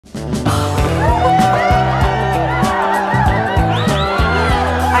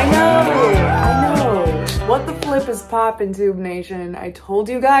poppin', Tube Nation? I told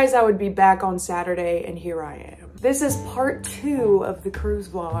you guys I would be back on Saturday, and here I am. This is part 2 of the cruise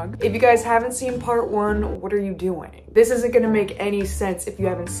vlog. If you guys haven't seen part 1, what are you doing? This isn't gonna make any sense if you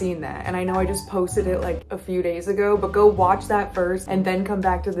haven't seen that. And I know I just posted it like a few days ago, but go watch that first and then come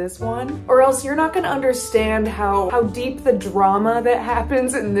back to this one. Or else you're not gonna understand how deep the drama that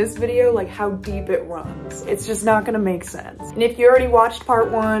happens in this video, like how deep it runs. It's just not gonna make sense. And if you already watched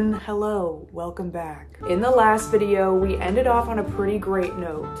part 1, hello, welcome back. In the last video, we ended off on a pretty great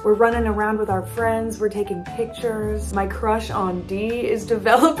note. We're running around with our friends, we're taking pictures. My crush on Dee is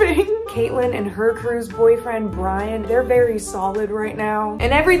developing. Caitlin and her cruise boyfriend, Brian, they're very solid right now.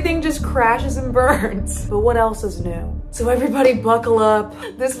 And everything just crashes and burns. But what else is new? So everybody buckle up.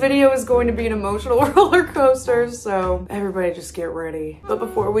 This video is going to be an emotional roller coaster, so everybody just get ready. But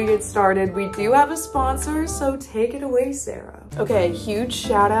before we get started, we do have a sponsor, so take it away, Sarah. Okay, huge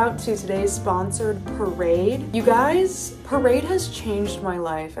shout out to today's sponsored Parade. You guys, Parade has changed my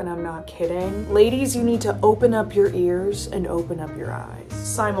life, and I'm not kidding. Ladies, you need to open up your ears and open up your eyes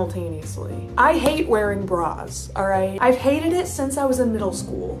simultaneously. I hate wearing bras, all right? I've hated it since I was in middle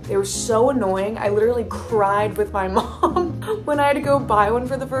school. They were so annoying. I literally cried with my mom when I had to go buy one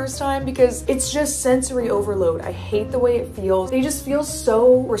for the first time because it's just sensory overload. I hate the way it feels. They just feel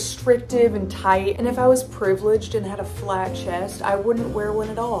so restrictive and tight. And if I was privileged and had a flat chest, I wouldn't wear one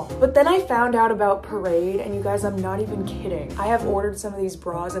at all. But then I found out about Parade, and you guys, I'm not even kidding. I have ordered some of these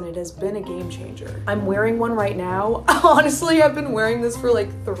bras and it has been a game changer. I'm wearing one right now. Honestly, I've been wearing this for like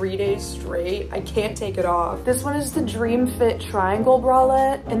 3 days straight. I can't take it off. This one is the Dream Fit Triangle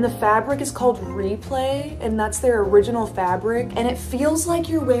Bralette, and the fabric is called Replay, and that's their original fabric, and it feels like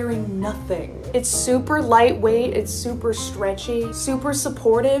you're wearing nothing. It's super lightweight, it's super stretchy, super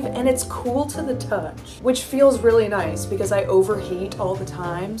supportive, and it's cool to the touch, which feels really nice because I overheat all the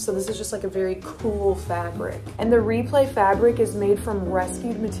time, so this is just like a very cool fabric. And the Replay fabric is made from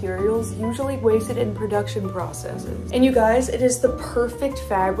rescued materials, usually wasted in production processes. And you guys, it is the perfect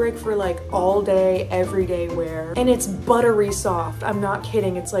fabric for like all day, everyday wear. And it's buttery soft. I'm not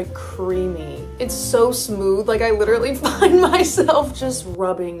kidding. It's like creamy. It's so smooth. Like I literally find myself just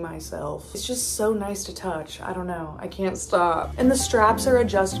rubbing myself. It's just so nice to touch. I don't know. I can't stop. And the straps are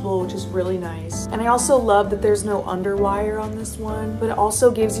adjustable, which is really nice. And I also love that there's no underwire on this one, but it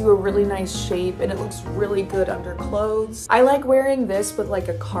also gives you a really nice shape and it looks really good under clothes. I like wearing this with like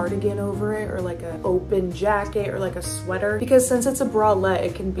a cardigan over it or like an open jacket or like a sweater because since it's a bralette,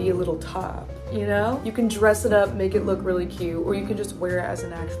 it can be a little top. You know? You can dress it up, make it look really cute, or you can just wear it as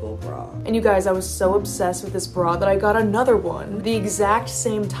an actual bra. And you guys, I was so obsessed with this bra that I got another one. The exact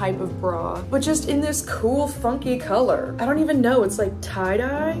same type of bra, but just in this cool, funky color. I don't even know, it's like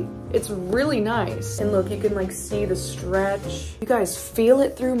tie-dye. It's really nice. And look, you can like see the stretch. You guys, feel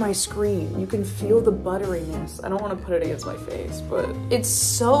it through my screen. You can feel the butteriness. I don't want to put it against my face, but it's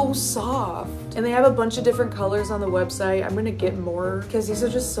so soft. And they have a bunch of different colors on the website. I'm gonna get more because these are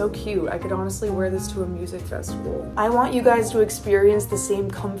just so cute. I could honestly wear this to a music festival. I want you guys to experience the same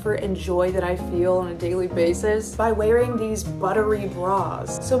comfort and joy that I feel on a daily basis by wearing these buttery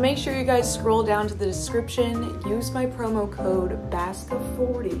bras. So make sure you guys scroll down to the description, use my promo code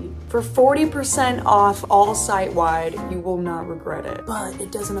BASCA40 for 40% off all site-wide. You will not regret it. But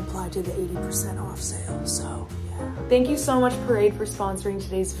it doesn't apply to the 80% off sale, so yeah. Thank you so much, Parade, for sponsoring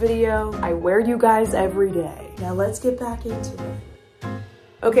today's video. I wear you guys every day. Now let's get back into it.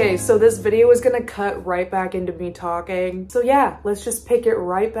 Okay, so this video is gonna cut right back into me talking. So yeah, let's just pick it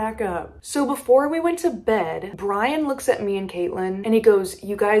right back up. So before we went to bed, Brian looks at me and Caitlin and he goes,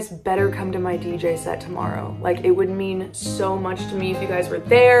 you guys better come to my DJ set tomorrow. Like it would mean so much to me if you guys were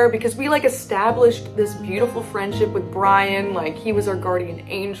there because we like established this beautiful friendship with Brian. Like he was our guardian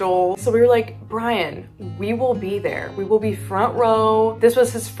angel. So we were like, Brian, we will be there. We will be front row. This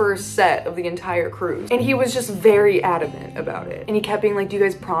was his first set of the entire cruise. And he was just very adamant about it. And he kept being like, do you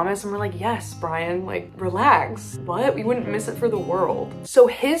guys promise? And we're like, yes, Brian, like relax. What? We wouldn't miss it for the world. So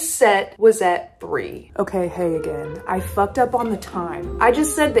his set was at 3. Okay, hey again. I fucked up on the time. I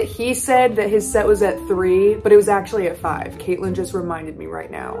just said that he said that his set was at 3, but it was actually at 5. Caitlin just reminded me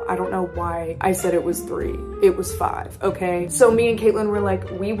right now. I don't know why I said it was 3. It was 5, okay? So me and Caitlin were like,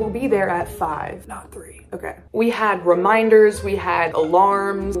 we will be there at 5, not 3. Okay. We had reminders, we had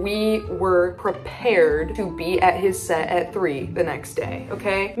alarms, we were prepared to be at his set at 3 the next day,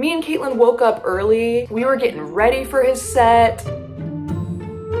 okay? Me and Caitlin woke up early. We were getting ready for his set.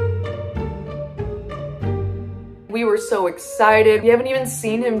 We were so excited. We haven't even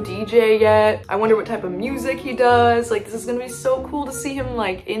seen him DJ yet. I wonder what type of music he does. Like, this is gonna be so cool to see him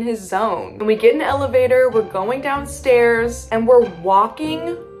like in his zone. And we get in the elevator, we're going downstairs, and we're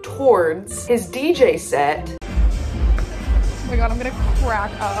walking towards his DJ set. my god, I'm gonna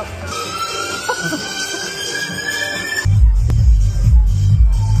crack up.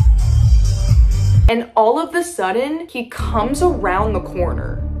 And all of a sudden, he comes around the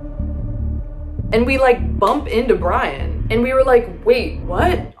corner. And we like bump into Brian. And we were like, wait,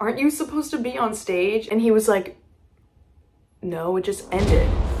 what? Aren't you supposed to be on stage? And he was like, no, it just ended.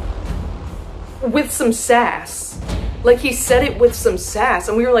 With some sass. Like he said it with some sass.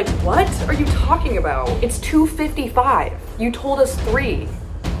 And we were like, what are you talking about? It's 2:55. You told us 3.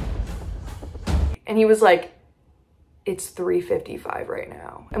 And he was like, it's 3:55 right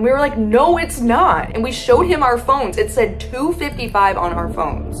now. And we were like, no, it's not. And we showed him our phones. It said 2:55 on our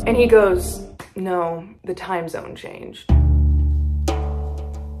phones. And he goes, no, the time zone changed.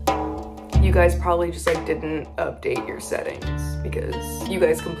 You guys probably just like didn't update your settings because you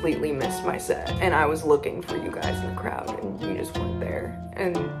guys completely missed my set. And I was looking for you guys in the crowd and you just weren't there.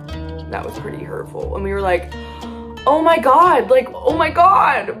 And that was pretty hurtful. And we were like, oh my god, like, oh my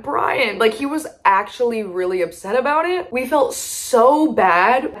god, Brian. Like, he was actually really upset about it. We felt so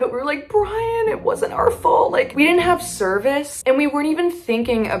bad, but we were like, Brian, it wasn't our fault. Like, we didn't have service and we weren't even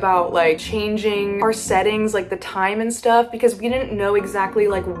thinking about like changing our settings, like the time and stuff, because we didn't know exactly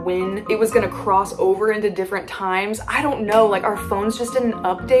like when it was gonna cross over into different times. I don't know, like our phones just didn't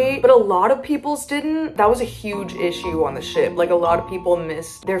update, but a lot of people's didn't. That was a huge issue on the ship. Like a lot of people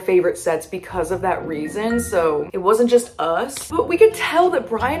missed their favorite sets because of that reason. So it wasn't just us, but we could tell that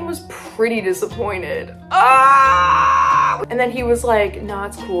Brian was pretty disappointed. Ah! And then he was like, nah,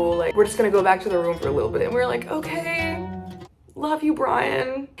 it's cool. Like, we're just gonna go back to the room for a little bit. And we were like, okay, love you,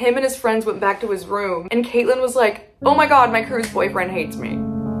 Brian. Him and his friends went back to his room and Caitlin was like, oh my god, my cruise boyfriend hates me.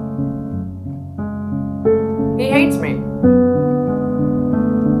 He hates me.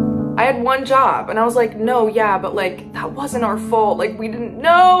 I had one job and I was like, no, yeah, but like, that wasn't our fault. Like, we didn't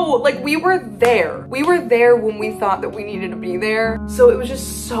know. Like, we were there. We were there when we thought that we needed to be there. So it was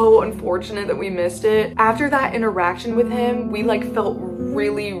just so unfortunate that we missed it. After that interaction with him, we like felt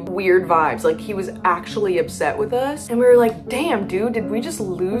really weird vibes. Like, he was actually upset with us. And we were like, damn, dude, did we just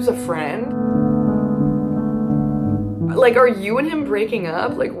lose a friend? Like, are you and him breaking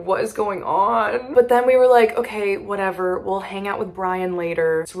up? Like, what is going on? But then we were like, okay, whatever. We'll hang out with Brian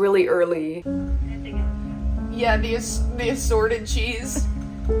later. It's really early. Yeah, the assorted cheese.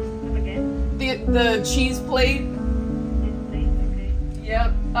 The cheese plate.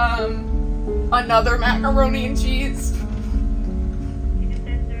 Yep. Another macaroni and cheese.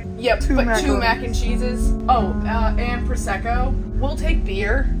 Yep, two mac and cheeses. Oh, and Prosecco. We'll take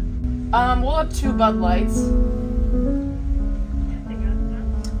beer. We'll have 2 Bud Lights.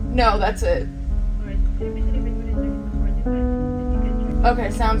 No, that's it. Okay,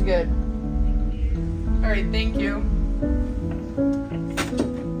 sounds good. Alright, thank you.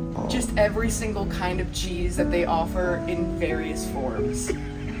 Just every single kind of cheese that they offer in various forms.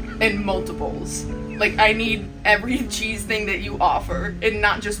 And multiples. Like, I need every cheese thing that you offer, and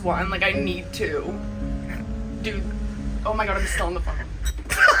not just one. Like, I need 2. Dude, oh my god, I'm still on the phone.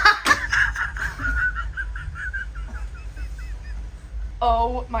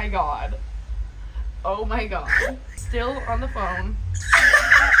 Oh my god. Oh my god. Still on the phone.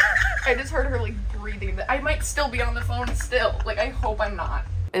 I just heard her like breathing. I might still be on the phone still. Like, I hope I'm not.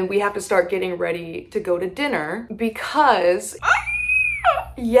 And we have to start getting ready to go to dinner because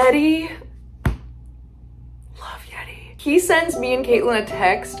Yeti, love Yeti. He sends me and Caitlin a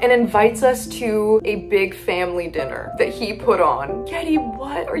text and invites us to a big family dinner that he put on. Yeti,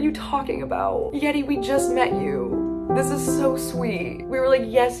 what are you talking about? Yeti, we just met you. This is so sweet. We were like,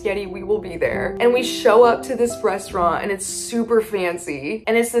 yes, Yeti, we will be there. And we show up to this restaurant and it's super fancy.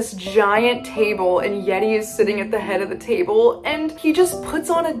 And it's this giant table and Yeti is sitting at the head of the table and he just puts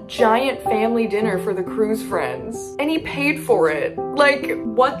on a giant family dinner for the cruise friends. And he paid for it. Like,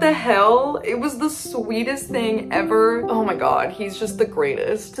 what the hell? It was the sweetest thing ever. Oh my god, he's just the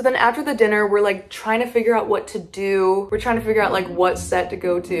greatest. So then after the dinner, we're like trying to figure out what to do. We're trying to figure out like what set to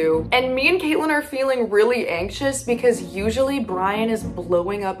go to. And me and Caitlin are feeling really anxious because usually Brian is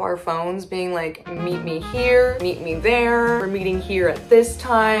blowing up our phones being like, meet me here, meet me there, we're meeting here at this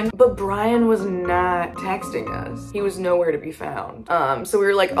time. But Brian was not texting us. He was nowhere to be found. So we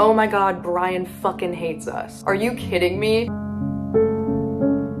were like, oh my god, Brian fucking hates us. Are you kidding me?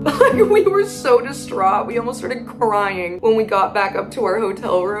 Like, we were so distraught. We almost started crying when we got back up to our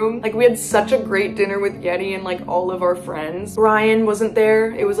hotel room. Like, we had such a great dinner with Yeti and like all of our friends. Brian wasn't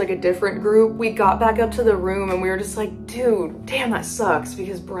there. It was like a different group. We got back up to the room and we were just like, dude, damn, that sucks,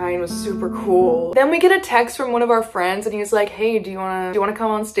 because Brian was super cool. Then we get a text from one of our friends and he's like, hey, do you wanna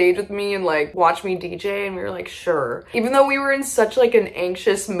come on stage with me and like watch me DJ? And we were like, sure. Even though we were in such like an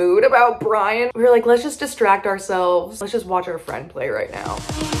anxious mood about Brian, we were like, let's just distract ourselves. Let's just watch our friend play right now.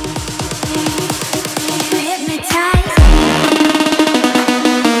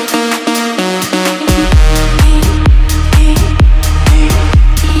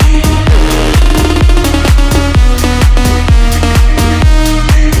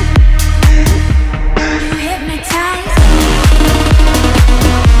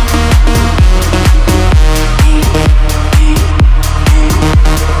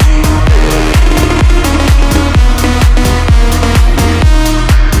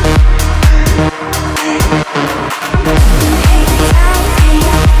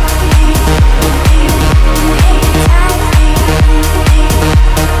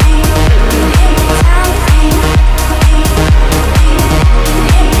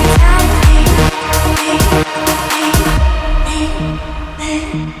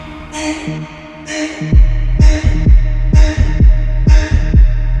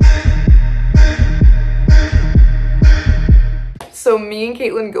 So me and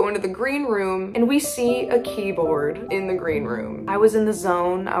Caitlin go into the green room and we see a keyboard in the green room. I was in the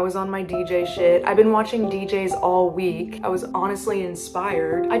zone. I was on my DJ shit. I've been watching DJs all week. I was honestly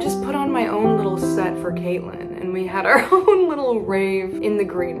inspired. I just put on my own little set for Caitlin and we had our own little rave in the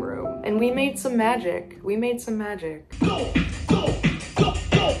green room. And we made some magic. We made some magic.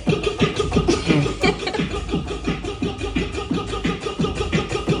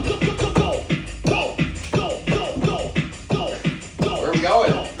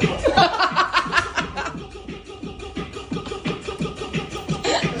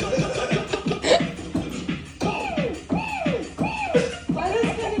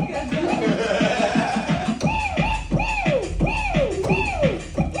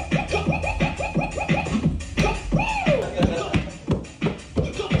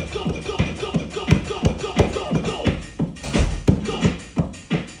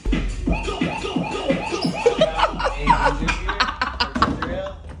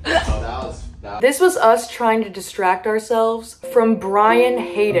 This was us trying to distract ourselves from Brian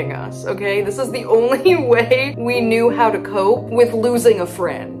hating us, okay? This is the only way we knew how to cope with losing a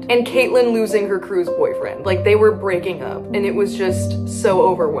friend and Caitlin losing her cruise boyfriend. Like, they were breaking up and it was just so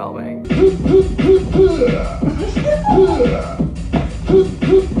overwhelming.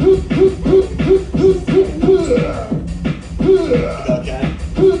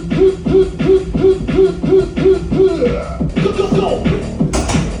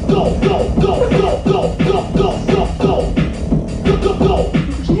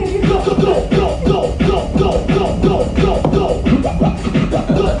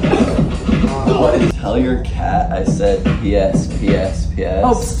 Tell your cat I said PS, PS, PS.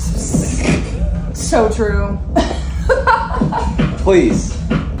 Oh, so true. Please,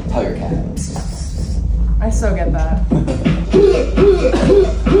 tell your cat. I so get that.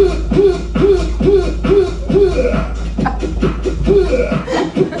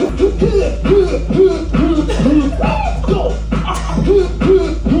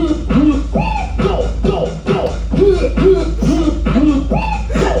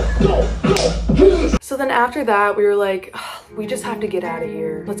 So then after that, we were like, we just have to get out of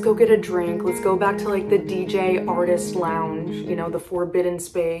here. Let's go get a drink. Let's go back to like the DJ artist lounge, you know, the forbidden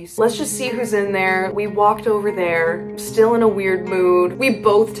space. Let's just see who's in there. We walked over there, still in a weird mood. We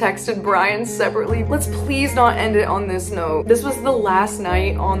both texted Brian separately. Let's please not end it on this note. This was the last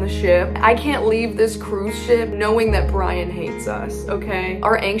night on the ship. I can't leave this cruise ship knowing that Brian hates us, okay?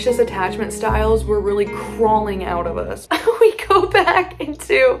 Our anxious attachment styles were really crawling out of us. We go back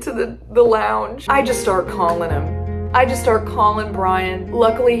into the lounge. I just start calling him. I just start calling Brian.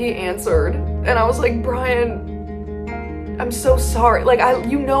 Luckily he answered. And I was like, Brian, I'm so sorry. Like,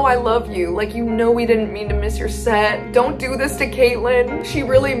 you know I love you. Like, you know we didn't mean to miss your set. Don't do this to Caitlin. She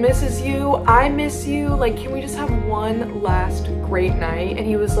really misses you. I miss you. Like, can we just have one last great night? And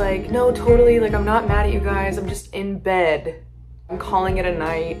he was like, no, totally. Like, I'm not mad at you guys. I'm just in bed. I'm calling it a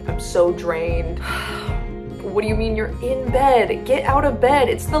night. I'm so drained. what do you mean you're in bed? Get out of bed.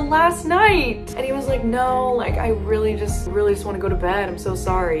 It's the last night. And he was like, no, like I really just want to go to bed. I'm so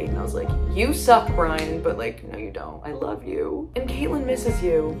sorry. And I was like, you suck, Brian, but like, no, you don't. I love you. And Caitlin misses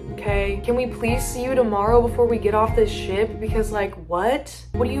you, okay? Can we please see you tomorrow before we get off this ship? Because like, what?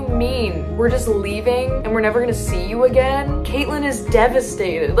 What do you mean? We're just leaving and we're never gonna see you again? Caitlin is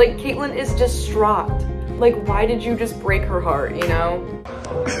devastated. Like, Caitlin is distraught. Like, why did you just break her heart, you know?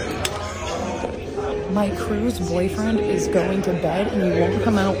 My cruise boyfriend is going to bed and he won't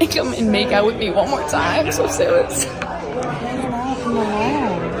come out and make out with me one more time. So Sarah's hanging out in the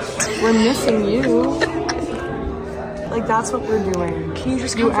lounge. We're missing you. Like, that's what we're doing. Can you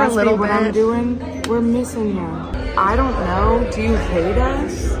just come for a little bit? What I'm doing? We're missing you. I don't know. Do you hate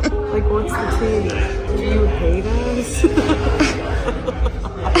us? Like, what's the tea? Do you hate us?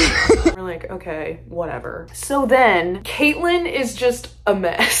 We're like, okay, whatever. So then Caitlin is just a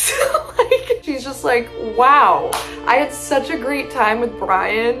mess. Like, she's just like, wow, I had such a great time with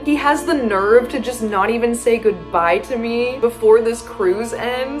Brian. He has the nerve to just not even say goodbye to me before this cruise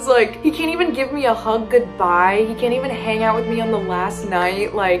ends. Like, he can't even give me a hug goodbye. He can't even hang out with me on the last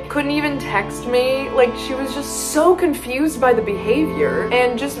night. Like, couldn't even text me. Like, she was just so confused by the behavior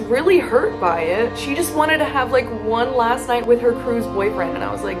and just really hurt by it. She just wanted to have like one last night with her cruise boyfriend, and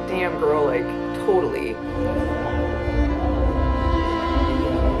I was like, damn girl, like totally.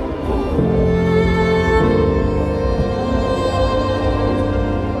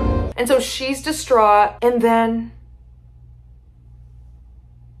 And so she's distraught, and then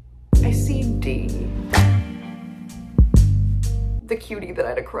I see D, the cutie that I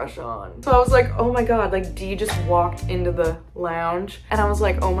had a crush on. So I was like, oh my God, like D just walked into the lounge, and I was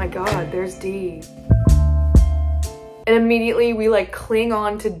like, oh my God, there's D. And immediately we like cling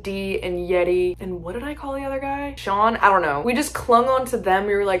on to D and Yeti. And what did I call the other guy? Sean? I don't know. We just clung on to them.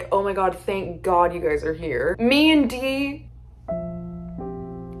 We were like, oh my God, thank God you guys are here. Me and D,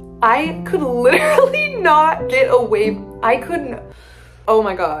 I could literally not get away. I couldn't. Oh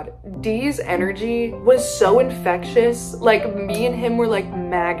my God, D's energy was so infectious. Like, me and him were like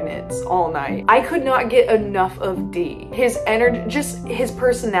magnets all night. I could not get enough of D. His energy, just his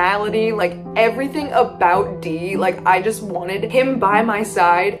personality, like everything about D, like I just wanted him by my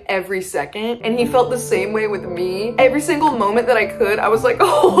side every second. And he felt the same way with me. Every single moment that I could, I was like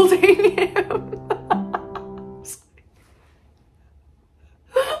holding him.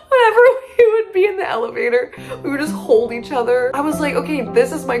 Whenever we would be in the elevator, we would just hold each other. I was like, okay,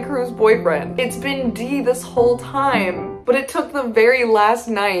 this is my cruise boyfriend. It's been D this whole time. But it took the very last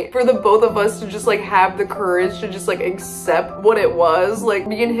night for the both of us to just like have the courage to just like accept what it was. Like,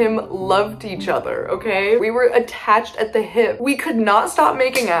 me and him loved each other, okay? We were attached at the hip. We could not stop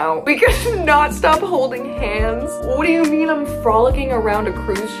making out. We could not stop holding hands. What do you mean I'm frolicking around a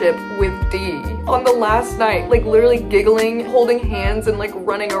cruise ship with D on the last night? Like literally giggling, holding hands, and like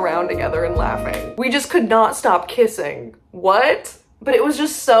running around together and laughing. We just could not stop kissing. What? But it was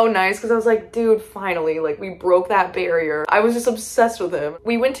just so nice because I was like, dude, finally, like we broke that barrier. I was just obsessed with him.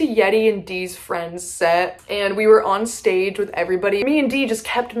 We went to Yeti and D's friend's set and we were on stage with everybody. Me and D just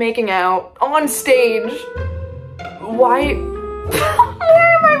kept making out on stage. Why?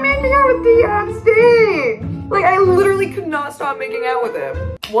 Why am I making out with D on stage? Like, I literally could not stop making out with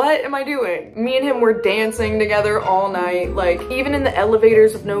him. What am I doing? Me and him were dancing together all night. Like, even in the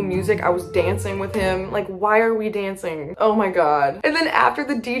elevators with no music, I was dancing with him. Like, why are we dancing? Oh my God. And then after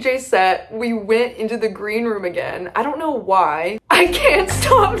the DJ set, we went into the green room again. I don't know why. I can't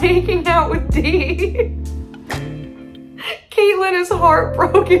stop making out with D. Caitlin is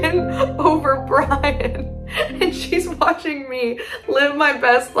heartbroken over Brian. And she's watching me live my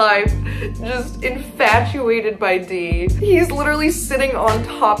best life, just infatuated by D. He's literally sitting on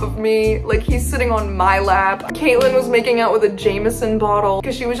top of me, like he's sitting on my lap. Caitlin was making out with a Jameson bottle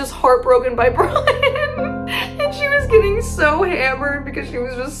because she was just heartbroken by Brian. And she was getting so hammered because she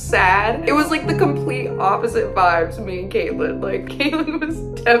was just sad. It was like the complete opposite vibes, me and Caitlin. Like, Caitlin was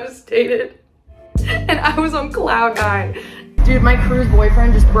devastated and I was on cloud 9. Dude, my cruise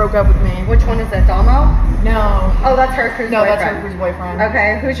boyfriend just broke up with me. Which one is that, Damo? No. Oh, that's her cruise boyfriend. No, that's her cruise boyfriend.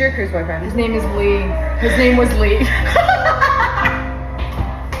 Okay, who's your cruise boyfriend? His name is Lee. His name was Lee.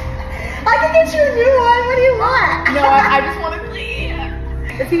 I can get you a new one. What do you want? No, I just wanted Lee.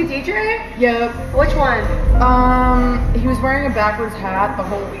 Is he a DJ? Yep. Which one? He was wearing a backwards hat the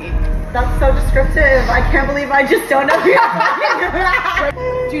whole week. That's so descriptive. I can't believe I just don't know who you're talking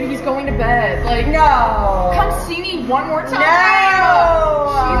about. Dude, he's going to bed. Like, no. Come see me one more time.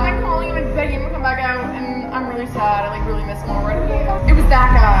 No. She's like calling him and begging him to come back out, and I'm really sad. I like really miss him already. It was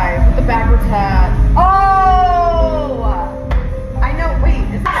that guy with the backwards hat. Oh. I know. Wait.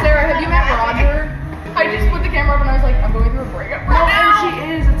 Is that Sarah, have you met Roger? I just put like I'm going through a breakup right now. she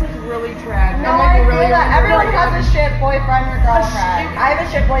is. It's like really tragic. No, I feel that. Everyone has a shit boyfriend or girlfriend. I have a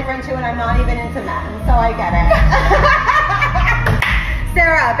shit boyfriend too, and I'm not even into men, so I get it.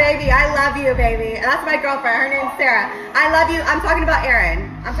 Sarah, baby, I love you, baby. That's my girlfriend. Her name's Sarah. I love you. I'm talking about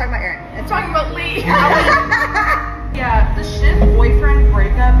Erin. I'm talking about Erin. I'm talking about Lee. Yeah, the shit boyfriend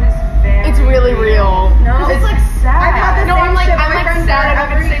breakup is very It's really real. No, It's like sad. I've had the No, same I'm like shit sad boyfriend I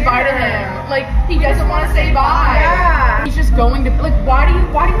don't for get to say every bye to year. him. Like he doesn't want to say bye. Yeah. He's just going to like why do you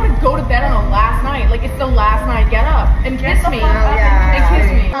want to go to bed on the last night? Like it's the last night. Get up and kiss me. Oh, yeah. And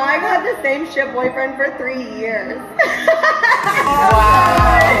kiss me. I've had the same shit boyfriend for 3 years.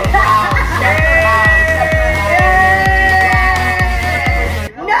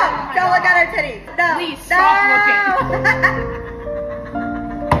 No, don't look at her titties. No. Please stop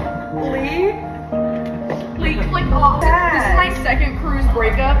Lee? Lee, like oh, this is my second cruise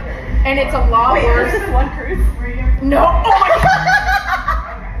breakup, and it's a lot worse. This is one cruise for you. No, oh my god.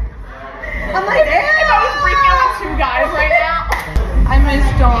 I'm like, If I was breaking up with 2 guys right now. I miss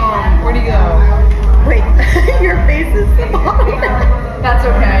Dom. Where'd he go? wait, your face is small. That's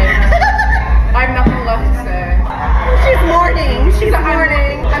okay. I have nothing left to say. She's mourning. She's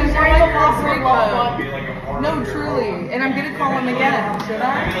mourning. I'm sorry the loss of a loved one. No, truly. And I'm gonna call him again. Should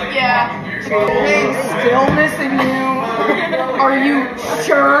I? Yeah. Hey, still missing you. Are you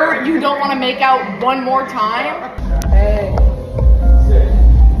sure you don't want to make out one more time? Hey.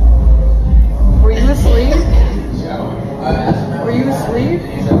 Were you asleep? Were you asleep?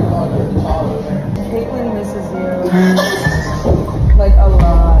 Caitlin misses you. Like a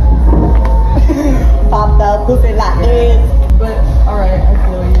lot. Popped up, pooping like this. But, alright, I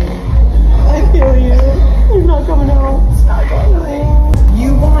feel you. I feel you. He's not coming out. It's not going out.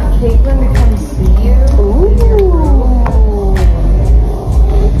 You want Caitlin to come see you? Ooh.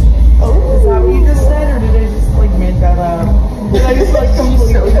 Is that what you just said, or did I just like make that up? Did I just like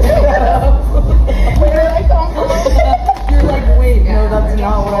completely make that up? Where did I come from? You're like, wait, no, that's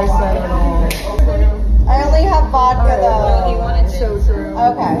not what I said at all. I only have vodka though. He wanted so true.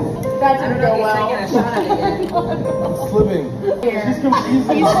 Okay. That didn't go well. Slipping. Here. He's so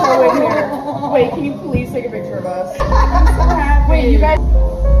in here. Wait, can you please take a picture of us? Wait, you guys.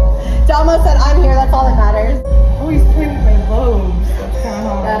 Delmo said I'm here, that's all that matters. Oh, he's playing with my lobes.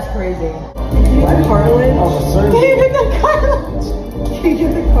 That's crazy. Can you get the cartilage? Can you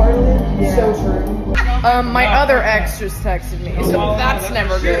get the cartilage? Yeah. So true. My other ex just texted me, so that's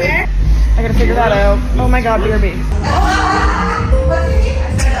never good. I gotta figure that out. Oh my god, BRB.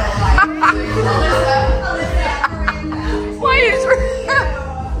 Why is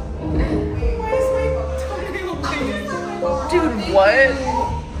Dude, what?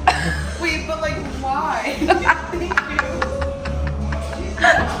 Wait, but like, why?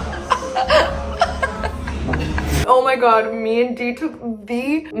 Oh my god, me and Dee took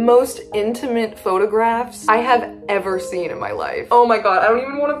the most intimate photographs I have ever seen in my life. Oh my god, I don't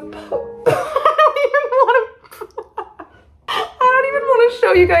even want to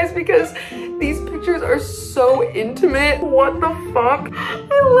show you guys because these pictures are so intimate. What the fuck?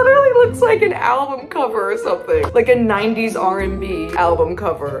 It literally looks like an album cover or something. Like a 90s R&B album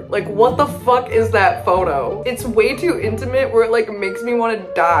cover. Like what the fuck is that photo? It's way too intimate where it like makes me want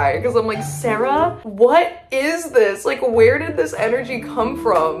to die because I'm like, Sarah, what is this? Like where did this energy come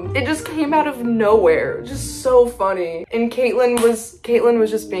from? It just came out of nowhere. Just so funny. And Caitlin was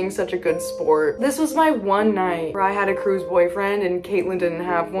just being such a good sport. This was my one night where I had a cruise boyfriend and Caitlin didn't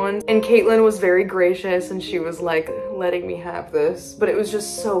have one. And Caitlin was very gracious and she was like letting me have this, but it was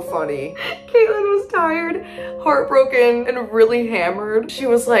just so funny. Caitlin was tired, heartbroken, and really hammered. She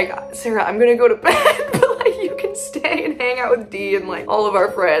was like, Sarah, I'm gonna go to bed, but like you can stay and hang out with Dee and like all of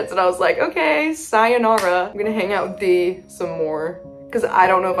our friends. And I was like, okay, sayonara. I'm gonna hang out with Dee some more. Because I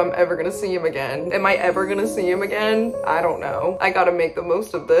don't know if I'm ever gonna see him again. Am I ever gonna see him again? I don't know. I gotta make the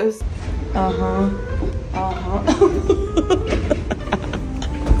most of this.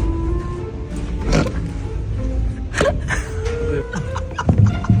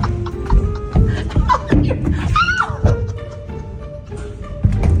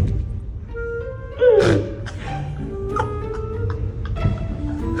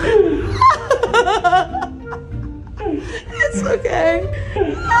 It's okay.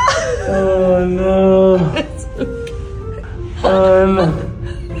 Oh no. It's okay. Oh no.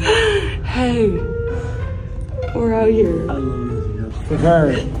 Hey, we're out here. I love you. For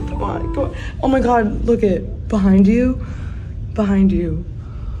her. Come on, come on. Oh my god, look it. Behind you. Behind you.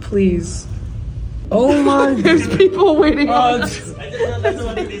 Please. Oh my. There's people waiting on us. We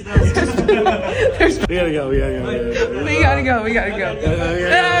gotta go. We gotta go. We gotta go.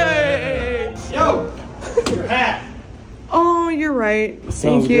 Hey! Yo, your hat. Oh, you're right. Sounds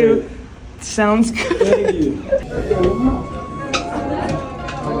Thank you. great. Sounds good. Thank you.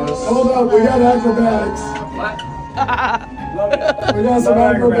 Hold up, we got acrobatics. We got some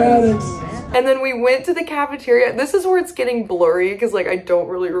acrobatics. And then we went to the cafeteria. This is where it's getting blurry because like I don't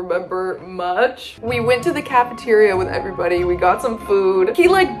really remember much. We went to the cafeteria with everybody. We got some food. He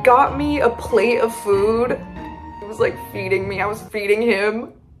like got me a plate of food. He was like feeding me. I was feeding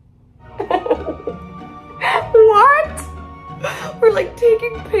him. What? We're like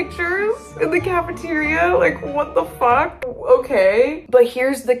taking pictures in the cafeteria. Like what the fuck? Okay. But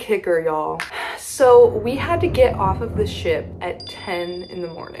here's the kicker, y'all. So we had to get off of the ship at 10 in the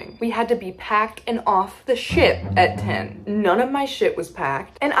morning. We had to be packed and off the ship at 10. None of my shit was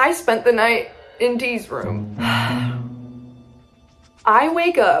packed. And I spent the night in Dee's room. I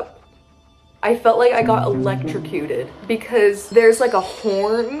wake up. I felt like I got electrocuted because there's like a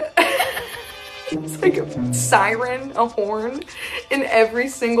horn. It's like a siren, a horn in every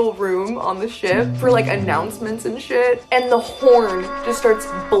single room on the ship for like announcements and shit. And the horn just starts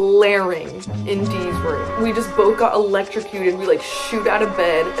blaring in Dee's room. We just both got electrocuted. We like shoot out of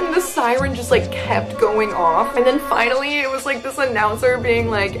bed and the siren just like kept going off. And then finally it was like this announcer being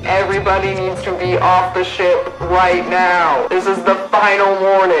like, everybody needs to be off the ship right now. This is the final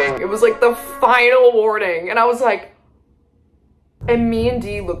warning. It was like the final warning. And I was like, and me and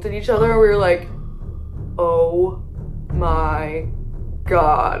Dee looked at each other and we were like, oh my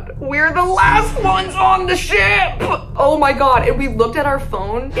God. We're the last ones on the ship! Oh my God, and we looked at our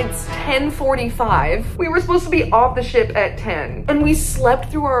phone. It's 10:45. We were supposed to be off the ship at 10. And we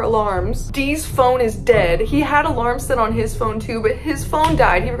slept through our alarms. Dee's phone is dead. He had alarms set on his phone too, but his phone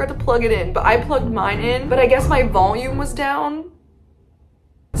died. He forgot to plug it in, but I plugged mine in. But I guess my volume was down.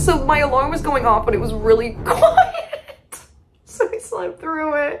 So my alarm was going off, but it was really quiet. So we slept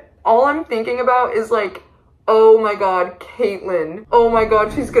through it. All I'm thinking about is like, oh my God, Caitlin. Oh my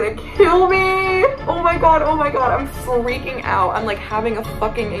God, she's gonna kill me. Oh my God, I'm freaking out. I'm like having a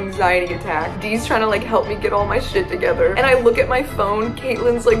fucking anxiety attack. Dee's trying to like help me get all my shit together. And I look at my phone,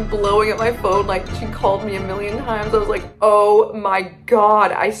 Caitlin's like blowing at my phone like she called me a million times. I was like, oh my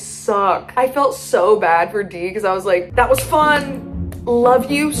God, I suck. I felt so bad for Dee because I was like, that was fun. Love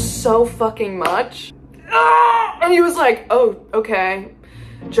you so fucking much. Ah! And he was like, oh, okay.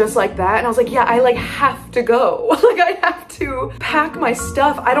 Just like that. And I was like, yeah, I like have to go. Like I have to pack my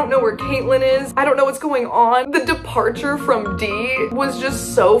stuff. I don't know where Caitlin is. I don't know what's going on. The departure from Dee was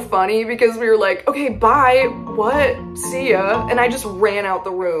just so funny because we were like, okay, bye. What? See ya. And I just ran out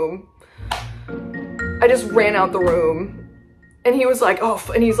the room. I just ran out the room. And he was like, oh,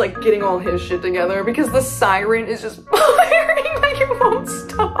 and he's like getting all his shit together because the siren is just blaring like it won't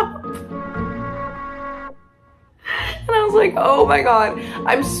stop. And I was like, oh my God,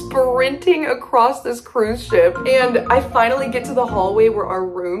 I'm sprinting across this cruise ship. And I finally get to the hallway where our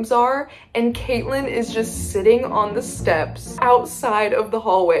rooms are. And Caitlin is just sitting on the steps outside of the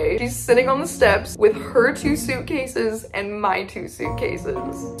hallway. She's sitting on the steps with her 2 suitcases and my 2 suitcases.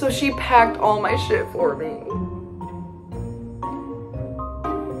 So she packed all my shit for me.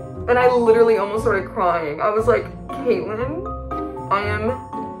 And I literally almost started crying. I was like, Caitlin, I am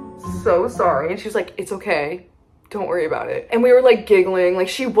so sorry. And she was like, it's okay. Don't worry about it. And we were like giggling, like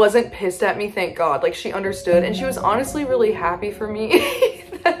she wasn't pissed at me, thank God. Like she understood and she was honestly really happy for me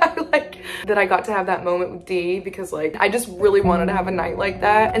that I got to have that moment with Dee because like I just really wanted to have a night like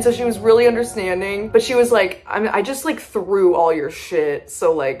that. And so she was really understanding, but she was like, I just like threw all your shit.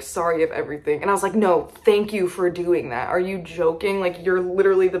 So like, sorry if everything. And I was like, no, thank you for doing that. Are you joking? Like you're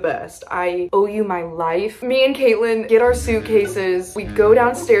literally the best. I owe you my life. Me and Caitlin get our suitcases. We go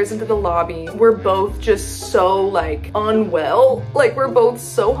downstairs into the lobby. We're both just so like unwell. Like we're both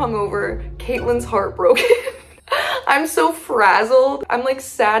so hungover. Caitlin's heartbroken. I'm so frazzled. I'm like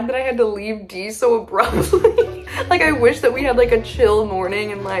sad that I had to leave Dee so abruptly. Like I wish that we had like a chill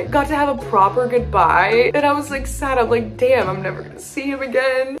morning and like got to have a proper goodbye. And I was like sad. I'm like, damn, I'm never gonna see him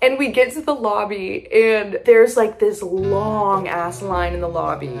again. And we get to the lobby and there's like this long ass line in the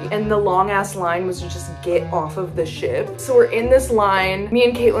lobby. And the long ass line was to just get off of the ship. So we're in this line. Me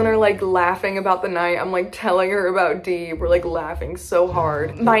and Caitlin are like laughing about the night. I'm like telling her about Dee. We're like laughing so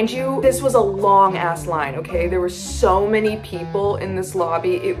hard. Mind you, this was a long ass line, okay? There were so many people in this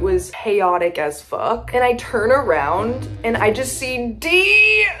lobby. It was chaotic as fuck. And I turn around around and I just see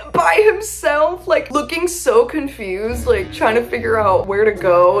D by himself, like looking so confused, like trying to figure out where to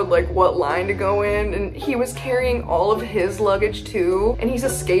go and like what line to go in. And he was carrying all of his luggage too. And he's a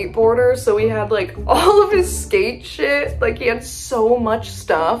skateboarder, so he had like all of his skate shit. Like he had so much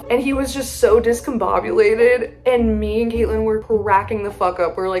stuff and he was just so discombobulated. And me and Caitlin were cracking the fuck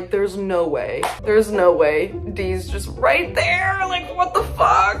up. We're like, there's no way. There's no way. D's just right there. Like, what the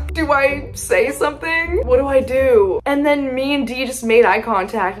fuck? Do I say something? What do I do? And then me and D just made eye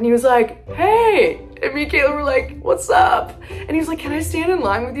contact and he was like, hey. And me and Caitlin were like, what's up? And he was like, can I stand in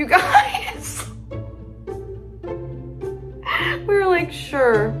line with you guys? We were like,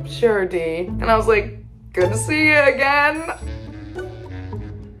 sure, D. And I was like, good to see you again.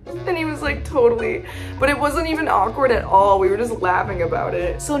 And he was like, totally. But it wasn't even awkward at all. We were just laughing about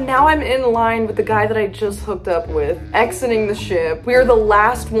it. So now I'm in line with the guy that I just hooked up with, exiting the ship. We are the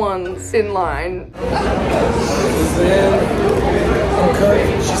last ones in line. I'm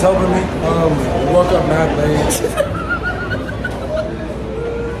cut. She's helping me. Woke up mad late.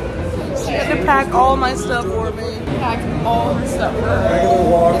 She had to pack all my stuff for me. Packed all her stuff for her. I gotta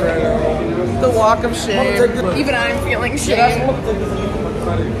walk right now. The walk of shame. Even I'm feeling shame.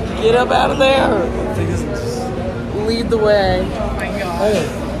 Get up out of there. Lead the way. Oh my god.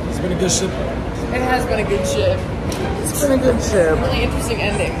 Hey, it's been a good ship. It has been a good ship. It's been a good trip. Really interesting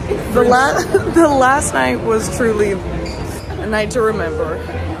ending. The last night was truly a night to remember.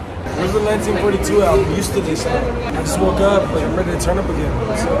 Where's the 1942 album? Used to this. I just woke up, like I'm ready to turn up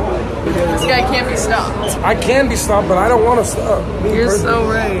again. So, This guy can't be stopped. I can be stopped, but I don't want to stop. You're so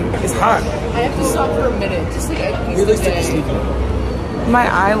right. It's hot. I have to stop for a minute. Just like at You least least a take a day. sleep. My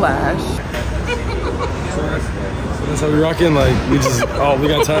eyelash. So that's how we rocking. Like we just, we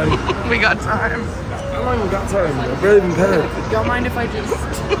got time. We got time. I don't even got time. I've barely been packed. Don't mind if I just...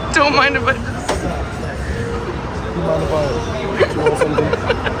 Don't mind if I just... You mind if I want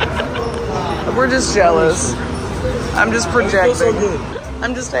something? We're just jealous. I'm just It feels so projecting. good.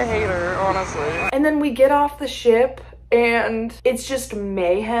 I'm just a hater, honestly. And then we get off the ship and it's just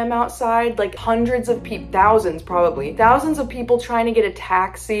mayhem outside, like hundreds of people, thousands probably, thousands of people trying to get a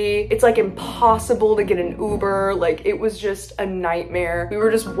taxi. It's like impossible to get an Uber. Like it was just a nightmare. We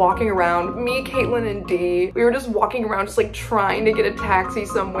were just walking around, me, Caitlin, and D. We were just walking around just like trying to get a taxi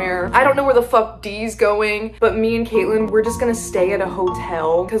somewhere. I don't know where the fuck D's going, but me and Caitlin, we're just gonna stay at a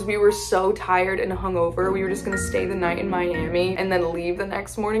hotel because we were so tired and hungover. We were just gonna stay the night in Miami and then leave the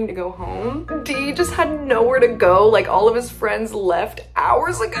next morning to go home. D just had nowhere to go. Like all of his friends left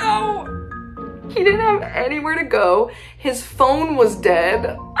hours ago. He didn't have anywhere to go. His phone was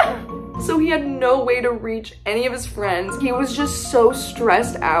dead. So he had no way to reach any of his friends. He was just so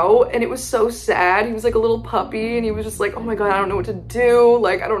stressed out and it was so sad. He was like a little puppy and he was just like, oh my God, I don't know what to do.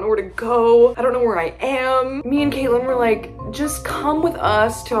 Like, I don't know where to go. I don't know where I am. Me and Caitlin were like, just come with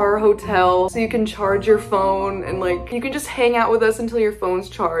us to our hotel so you can charge your phone and like, you can just hang out with us until your phone's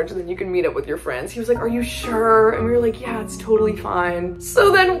charged and then you can meet up with your friends. He was like, are you sure? And we were like, yeah, it's totally fine.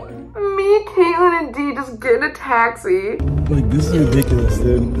 So then me, Caitlin, and D just get in a taxi. Like this is ridiculous,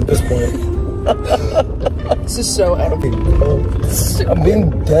 dude. At this point. This is so out of I'm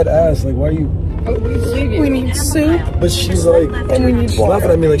being dead ass. Like, why are you? We need soup. But she's like, And we need she's water.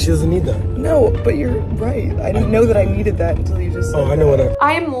 laughing at me like she doesn't need that. No, but you're right. I didn't know that I needed that until you just said Oh, I know what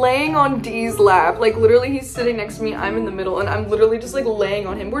I am laying on D's lap. Like literally he's sitting next to me, I'm in the middle, and I'm literally just like laying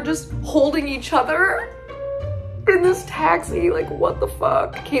on him. We're just holding each other in this taxi. Like what the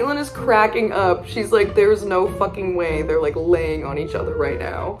fuck? Caitlin is cracking up. She's like, there's no fucking way they're like laying on each other right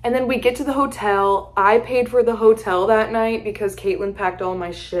now. And then we get to the hotel. I paid for the hotel that night because Caitlin packed all my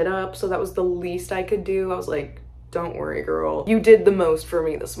shit up, so that was the least I could do. I was like, don't worry, girl. You did the most for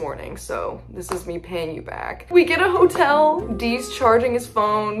me this morning, so this is me paying you back. We get a hotel. D's charging his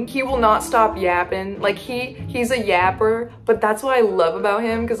phone. He will not stop yapping. Like he's a yapper, but that's what I love about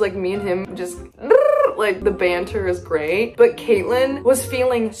him, because like me and him just like the banter is great. But Caitlin was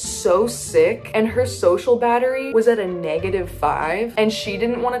feeling so sick and her social battery was at a -5 and she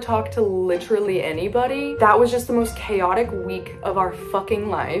didn't want to talk to literally anybody. That was just the most chaotic week of our fucking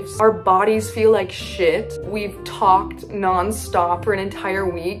lives. Our bodies feel like shit. We've talked non-stop for an entire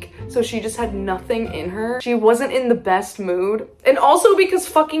week, so she just had nothing in her. She wasn't in the best mood. And also because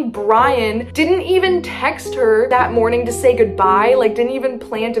fucking Brian didn't even text her that morning to say goodbye, like didn't even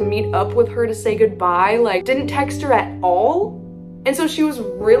plan to meet up with her to say goodbye, like didn't text her at all. And so she was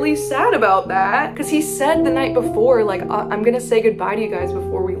really sad about that because he said the night before, like, I'm gonna say goodbye to you guys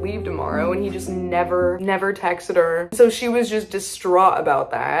before we leave tomorrow, and he just never texted her. So she was just distraught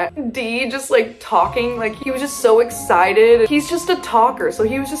about that. D just like talking, like he was just so excited. He's just a talker, so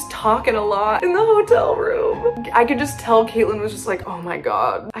he was just talking a lot in the hotel room. I could just tell Caitlin was just like, oh my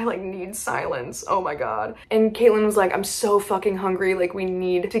God, I like need silence, oh my God. And Caitlin was like, I'm so fucking hungry, like we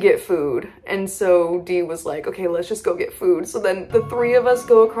need to get food. And so D was like, okay, let's just go get food. So then the three of us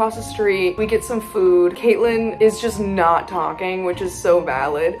go across the street, we get some food. Caitlin is just not talking, which is so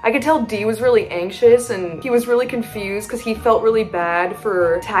valid. I could tell D was really anxious and he was really confused because he felt really bad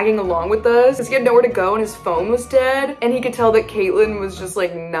for tagging along with us because he had nowhere to go and his phone was dead. And he could tell that Caitlin was just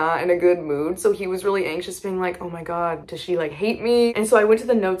like not in a good mood. So he was really anxious, being like, oh my God, does she like hate me? And so I went to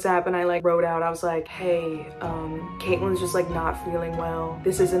the notes app and I like wrote out, I was like, hey, Caitlin's just like not feeling well.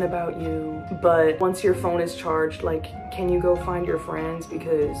 This isn't about you, but once your phone is charged, like, can you go find your friends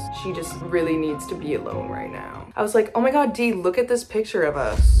because she just really needs to be alone right now. I was like, oh my God, D, look at this picture of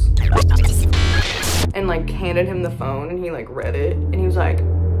us. And like handed him the phone and he like read it and he was like,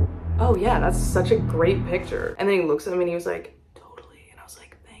 oh yeah, that's such a great picture. And then he looks at me and he was like, totally. And I was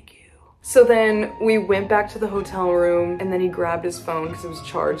like, thank you. So then we went back to the hotel room and then he grabbed his phone because it was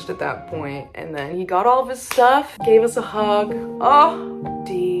charged at that point. And then he got all of his stuff, gave us a hug. Oh,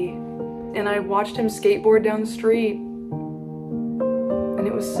 D. And I watched him skateboard down the street. And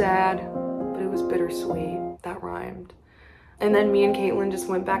it was sad, but it was bittersweet. That rhymed. And then me and Caitlin just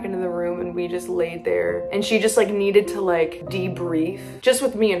went back into the room and we just laid there. And she just like needed to like debrief, just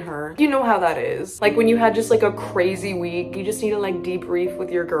with me and her. You know how that is. Like when you had just like a crazy week, you just need to like debrief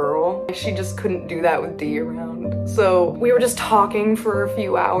with your girl. She just couldn't do that with D around. So we were just talking for a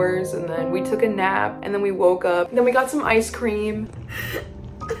few hours and then we took a nap and then we woke up. And then we got some ice cream.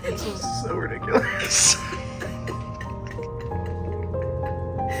 This was so ridiculous.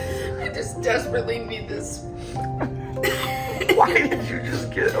 I just desperately need this. Why did you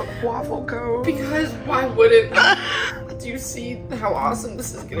just get a waffle cone? Because why wouldn't? Do you see how awesome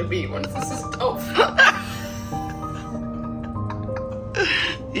this is gonna be once this is over?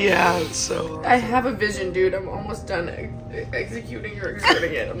 Yeah, it's so. I have a vision, dude. I'm almost done executing or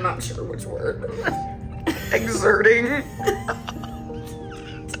exerting it. I'm not sure which word. Exerting.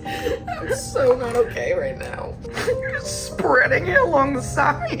 I'm so not okay right now. You're spreading it along the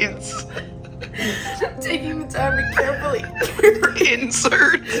sides. Taking the time to carefully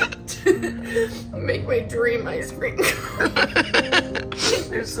Insert. make my dream ice cream.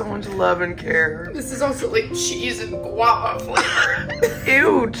 There's so much love and care. This is also like cheese and guava flavor.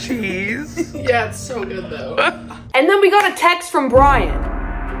 Ew, cheese. Yeah, it's so good though. And then we got a text from Brian.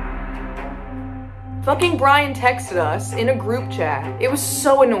 Fucking Brian texted us in a group chat. It was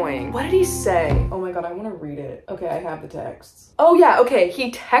so annoying. What did he say? Oh my God, I want to read it. Okay, I have the texts. Oh yeah, okay.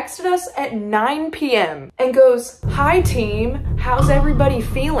 He texted us at 9 p.m. and goes, hi team, how's everybody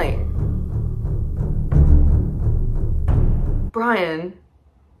feeling? Brian,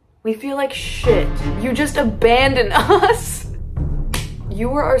 we feel like shit. You just abandoned us. You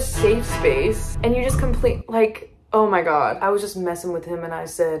were our safe space and you just oh my God. I was just messing with him and I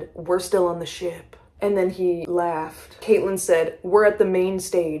said, we're still on the ship. And then he laughed. Caitlin said, we're at the main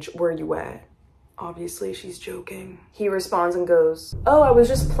stage, where are you at? Obviously she's joking. He responds and goes, oh, I was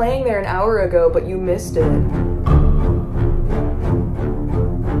just playing there an hour ago, but you missed it.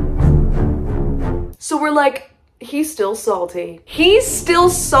 So we're like, he's still salty. He's still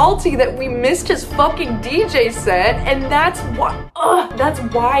salty that we missed his fucking DJ set, and that's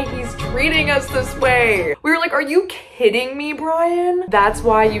why he's treating us this way. We were like, are you kidding me, Brian? That's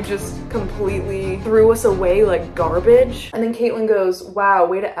why you just completely threw us away like garbage? And then Caitlin goes, wow,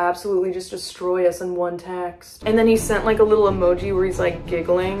 way to absolutely just destroy us in one text. And then he sent like a little emoji where he's like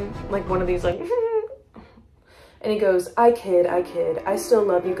giggling, like one of these like and he goes, I kid, I still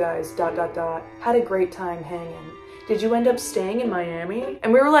love you guys, ... Had a great time hanging. Did you end up staying in Miami?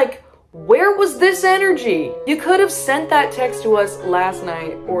 And we were like, where was this energy? You could have sent that text to us last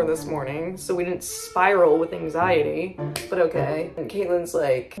night or this morning so we didn't spiral with anxiety, but okay. And Caitlin's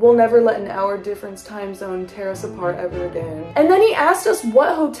like, we'll never let an hour difference time zone tear us apart ever again. And then he asked us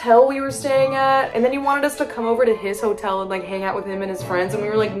what hotel we were staying at, and then he wanted us to come over to his hotel and like hang out with him and his friends, and we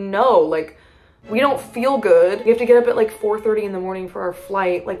were like, no, like, we don't feel good. We have to get up at like 4:30 in the morning for our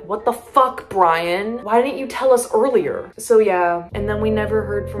flight. Like, what the fuck, Brian? Why didn't you tell us earlier? So yeah, and then we never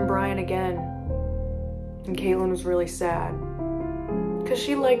heard from Brian again. And Caitlin was really sad. Cause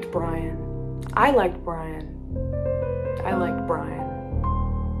she liked Brian. I liked Brian. I liked Brian.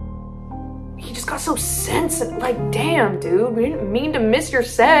 he just got so sensitive. Like, damn, dude, we didn't mean to miss your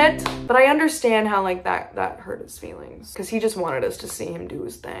set. But I understand how like that hurt his feelings because he just wanted us to see him do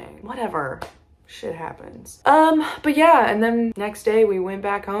his thing. Whatever. Shit happens. But yeah, and then next day we went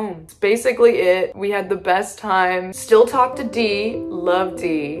back home. It's basically it. We had the best time. Still talk to D. Love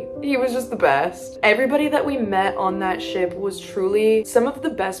D. He was just the best. Everybody that we met on that ship was truly some of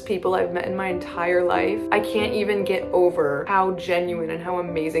the best people I've met in my entire life. I can't even get over how genuine and how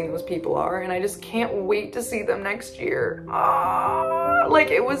amazing those people are, and I just can't wait to see them next year. Like,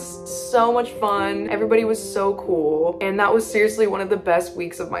 it was so much fun. Everybody was so cool, and that was seriously one of the best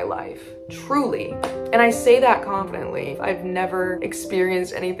weeks of my life. Truly. And I say that confidently. I've never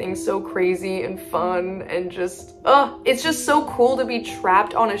experienced anything so crazy and fun and just, it's just so cool to be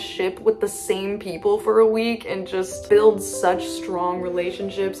trapped on a ship with the same people for a week and just build such strong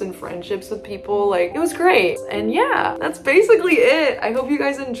relationships and friendships with people. Like, it was great. And yeah, that's basically it. I hope you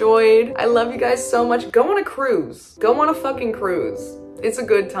guys enjoyed. I love you guys so much. Go on a cruise. Go on a fucking cruise. It's a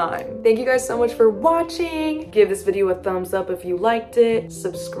good time. Thank you guys so much for watching. Give this video a thumbs up if you liked it.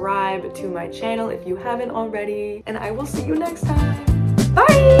 Subscribe to my channel if you haven't already. And I will see you next time.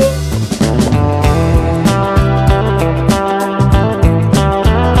 Bye!